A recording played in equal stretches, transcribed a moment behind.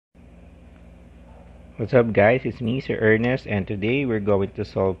What's up guys, it's me Sir Ernest, and today we're going to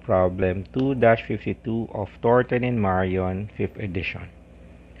solve problem 2-52 of Thornton and Marion 5th edition.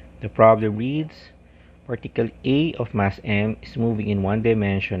 The problem reads, particle A of mass m is moving in one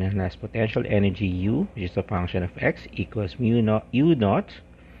dimension and has potential energy U, which is a function of x, equals mu naught, U naught.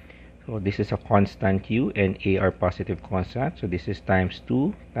 So this is a constant U and A are positive constants, so this is times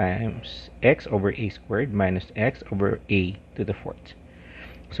 2 times x over A squared minus x over A to the fourth.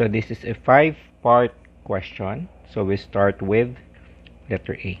 So this is a 5-part question, so we start with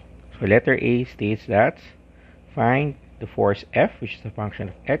letter A. So letter A states that find the force F, which is a function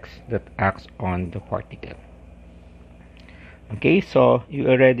of x, that acts on the particle. Okay, so you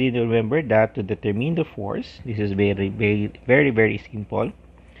already remember that to determine the force, this is very simple.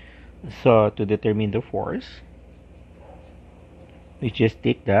 So to determine the force, we just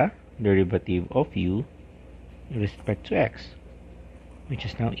take the derivative of u with respect to x, which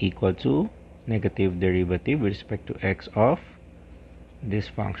is now equal to negative derivative with respect to x of this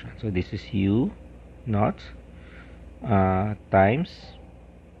function. So this is u naught times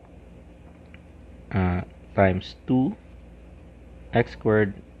 2 x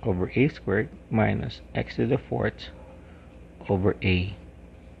squared over a squared minus x to the fourth over a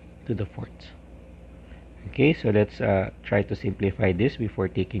to the fourth. Okay, so let's try to simplify this before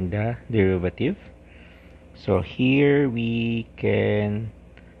taking the derivative. So here we can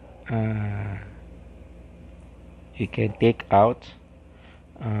take out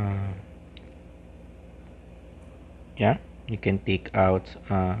you can take out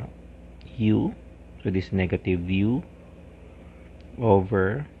u, so this negative u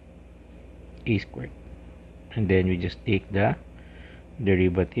over a squared, and then we just take the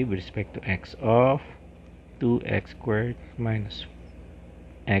derivative with respect to x of 2x squared minus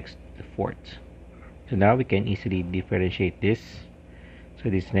x to the fourth. So now we can easily differentiate this. So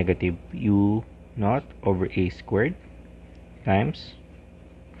this negative u naught over a squared times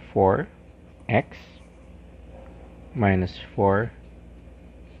 4x minus 4x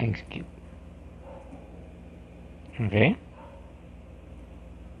cubed. Okay.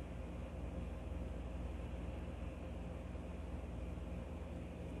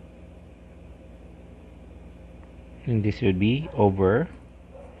 And this would be over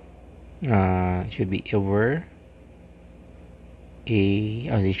it should be over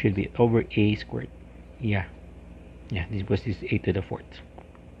it should be over a squared. This was this a to the fourth.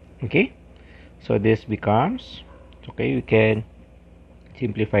 Okay, so this becomes, okay, we can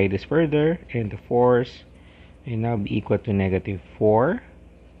simplify this further, and the force will now be equal to negative 4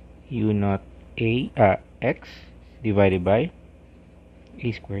 u naught x divided by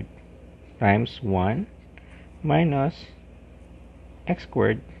a squared times 1 minus x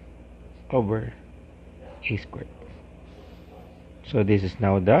squared over a squared. So this is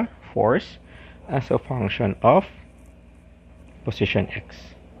now the force as a function of position x.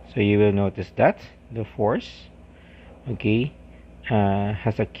 So you will notice that the force, okay,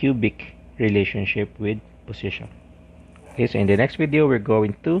 has a cubic relationship with position. Okay, so in the next video we're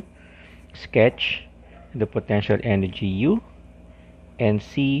going to sketch the potential energy U and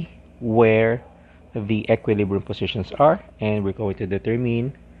see where the equilibrium positions are, and we're going to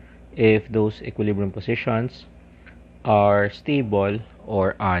determine if those equilibrium positions are stable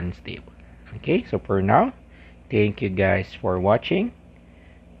or unstable. Okay, so for now, thank you guys for watching.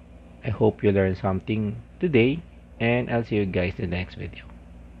 I hope you learned something today, and I'll see you guys in the next video.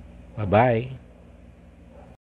 Bye bye.